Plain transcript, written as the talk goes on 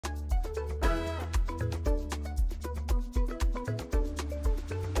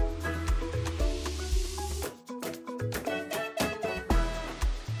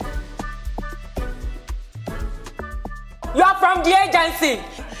You are from the agency?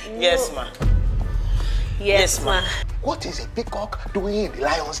 Yes, ma. Yes, ma. What is a peacock doing in the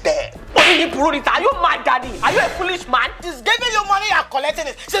lion's den? Are you mad, daddy? Are you a foolish man? She's giving you money, you're collecting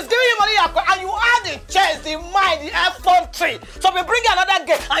it. She's giving you money, and you have the chest, the mind, the effrontery. So we bring another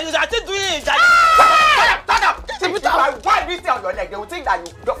girl, and you're still doing it. Turn up! If I wipe this thing on your neck, they will think that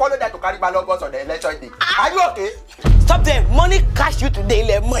you follow them to carry balloons on the election day. Are you okay? Stop there. Money cash you today,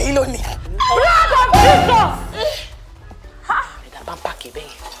 le money lonely.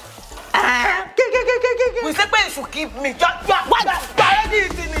 We say you should keep me.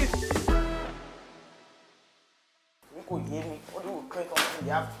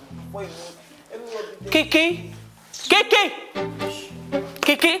 Kiki?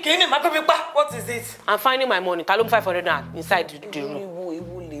 What is it? I'm finding my money. Talum 500 now inside the room.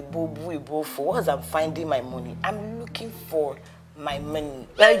 Once I'm finding my money, I'm looking for my money.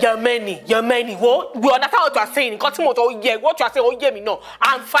 Your money. What? We understand what you are saying. What you are saying, oh yeah me no.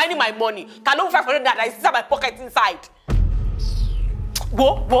 I'm finding my money. Talum 500 that is inside my pocket inside.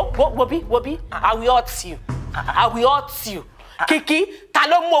 Wobi. I will hurt you. I will hurt you. Kiki,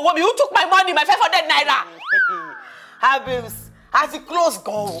 Talum Wobi, who took my money, my 500 naira? Habibs, as it close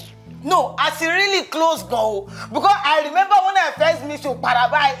go. No, as it really close go. Because I remember when I first met you,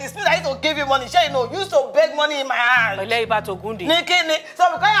 Parabai, it's me that used to give you money. Sure, you know, used to beg money in my hand. So because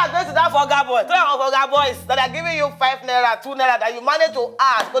you are going to that Foga boy, 3 Foga boys that are giving you 5 naira, 2 naira that you managed to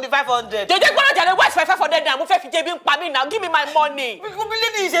ask for the 500. They just want to tell you what's 500 now. Give me my money. You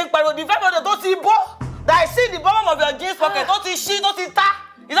believe this? The 500 don't see bo. That I see the bottom of your jeans pocket. Don't see she, don't see ta.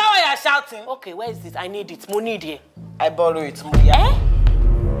 Is that why you're shouting? Okay, where is this? I need it. Money there. I borrow it, Muya. Eh?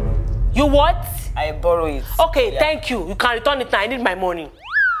 You what? I borrow it. Okay, thank you. You can return it now. I need my money.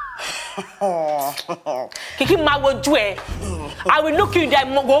 Kiki Mawojue. I will look you in there.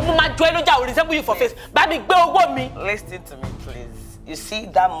 I will resemble you for face. Baby, go me. Listen to me, please. You see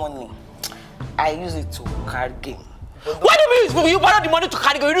that money? I use it to card game. What do you mean? You borrow the money to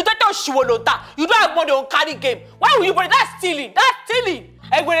carry game? You don't tell Shiwolota. You don't have money on carry game. Why will you borrow? That's stealing. That's stealing.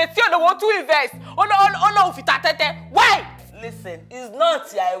 And when they don't want to invest, why? Listen, it's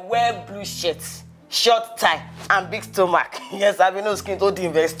not I wear blue shirts, short tie, and big stomach. Yes, I've been no skin to the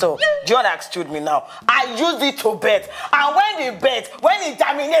investor. John understood me now. I use it to bet. And when they bet, when it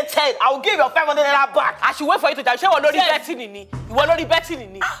terminates, I will give your 500 naira back. I should wait for you to tell you. You were not betting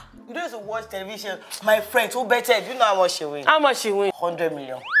in it. You don't have to watch television. My friends who betted, you know how much she win? How much she win? 100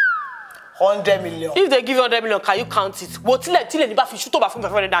 million. 100 million. If they give you 100 million, can you count it? What till you back shoot over from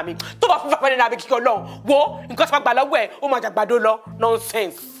 500 nami. To back from 500 nami kick along. Wo, because my balawe, o ma jagbado lo.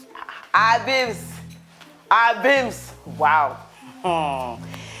 Nonsense. Abims. Wow.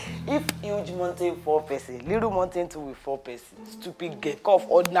 If huge mountain 4 person, little mountain 2 with 4 person, stupid get off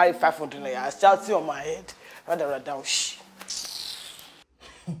ordinary 500 naira, shouting on my head. Rather down. Shh.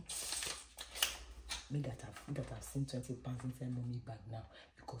 Me that I've seen 20 pounds inside mommy bag now.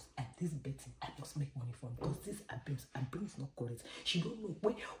 Because at this betting, I must make money from because this Abims not correct. She don't know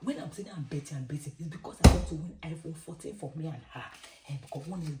when I'm saying I'm betting, it's because I want to win iPhone 14 for me and her. And because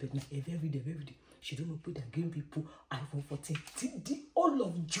one is betting every day. She don't know put that giving people iPhone 14 till the whole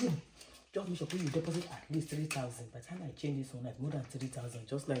of June. Just make sure you deposit at least 3,000. By the time I change this one, like more than 3,000,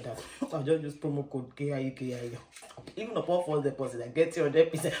 just like that. I'll just use promo code KIEKIE. Even upon false deposit, I get you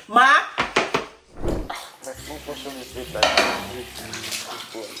 100%. Ma. My phone question is this like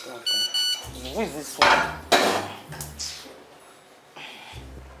who is this one?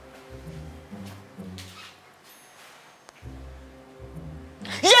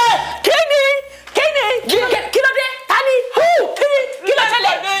 Yeah! Kenny!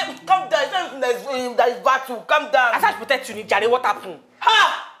 Calm down, there is battle. Calm down. I said protect you, Jare. What happened? Ha!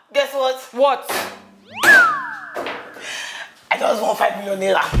 Guess what? What? I just want 5 million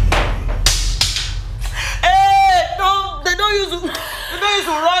naira. They don't use to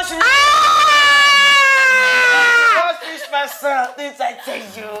rush me. Rush this person. Things I tell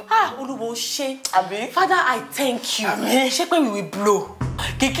you. Oluwose. Abi? Father, I thank you. Abi? Shepe we will blow.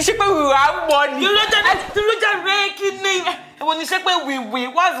 Kiki shepe we will have money. You look at making me. When you say we,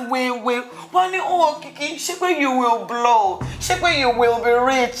 what's we? When you Kiki, shepe you will blow. Shepe you will be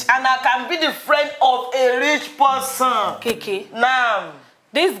rich, and I can be the friend of a rich person. Kiki. Now,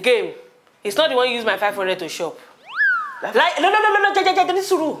 this game. It's not the one you use my 500 to shop. Like, no,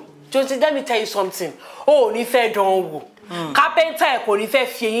 just let me tell you something. Oh, ni fair don't wo. Carpenter kò ní fẹ́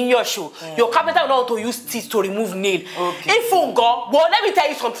fi eyín yọ̀ show. Your carpenter will know how to use teeth to remove nail. If you go, well, let me tell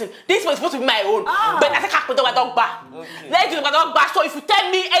you something. This was supposed to be my own, but I think carpenter will dog back. Let you dog back. So if you tell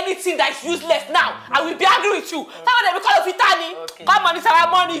me anything that is useless now, I will be angry with you. That's what they call Fitani. Come on, it's our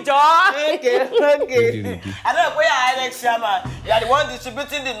money, John. Okay. I don't know where you are, Alex Sharma. You are the one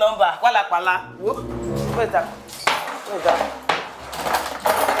distributing the number. Wala. Where's that?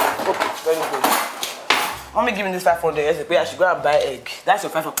 Okay, very good. Mommy give me this 500 yesterday. I should go and buy egg. That's your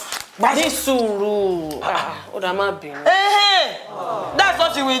 500. This suru. Oh, that might be. That's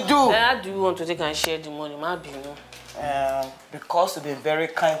what you will do. How do you want to take and share the money? Might be. Because you've been very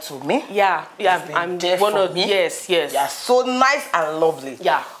kind to me. Yeah, I'm there one for of me. Yes. You are so nice and lovely.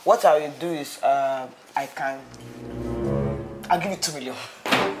 Yeah. What I will do is, I'll give you 2 million.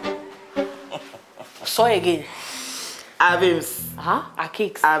 So again. Avims.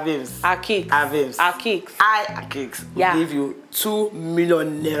 Akix. Avims. Akix. Avims. Akix. Akix. Yeah. Give you 2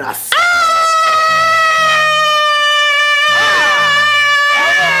 millionaire.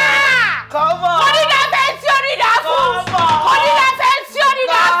 Come on.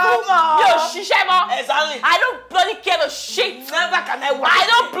 Exactly. I don't bloody care the shit. Never can I watch. I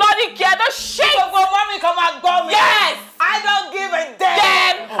don't bloody care the shit. So for mommy come and go me. Yes. I don't give a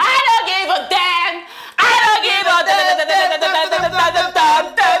damn. I don't give a damn. I don't give a damn.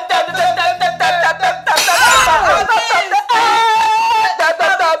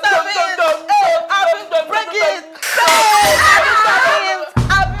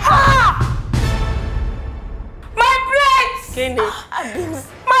 My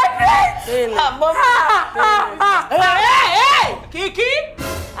plate. My plate. Hey, Kiki.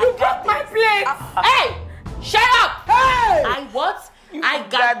 You got my plate. Hey, shut up. Hey. I what? I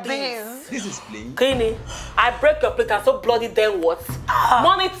got this. This is plain. Kenny, I break your plate and so bloody then what?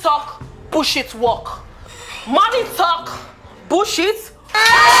 Money talk, bullshit walk. Money talk, bullshit.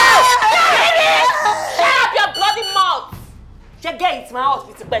 Kenny, shut up your bloody mouth. You get it, my house.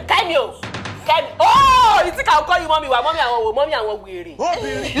 Kenny. Oh, you think I'll call you mommy? Mommy, I want weary.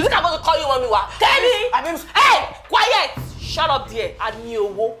 You think I'm going to call you mommy? Kenny, hey, quiet. Shut up there. I knew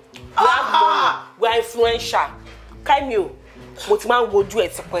we have money. We're influential. Kenny. What man will do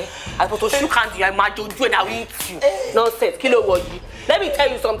it? I thought you can't do. I might do it and I will eat you. Nonsense. Kilo word. Let me tell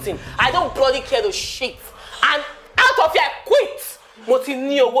you something. I don't bloody care the shit. And out of here, I quit. What 2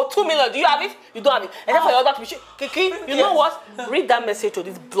 million? Do you have it? You don't have it. And then for your other to be shit. Kiki, you know what? Read that message to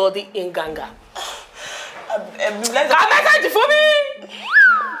this bloody inganga. That message for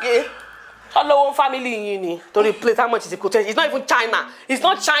me. Hello, one family in uni. To replace how much is the quotation? It's not even China. It's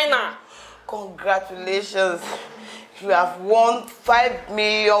not China. Congratulations. You have won 5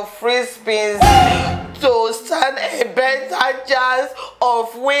 million free spins to stand a better chance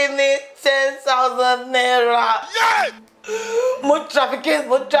of winning 10,000 naira. Yeah! More traffic case.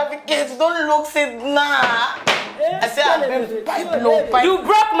 Don't look it now. I said I've been pipe. You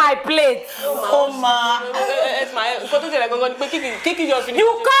broke my plate. Oh, ma. You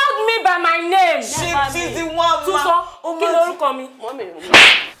called me by my name. She's the one, ma. Oh, Kilo, call me.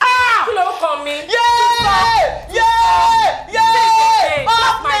 Kilo, call me. Yeah!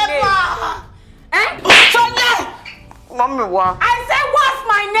 What's my name? Mommy, what? I said, what's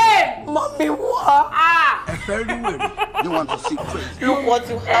my name? Mommy, what? You want to see crazy? Look what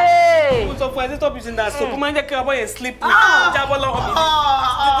you have. Hey! Stop using that soap. Mind you, care about and sleep.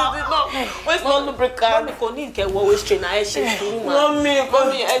 Where's no lubricant? Mommy, go need get what waste train. I should do. Mommy, it's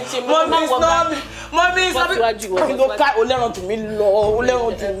not me. Mommy, it's not me. Look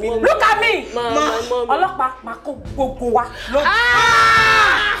at me. Look at me. Mama.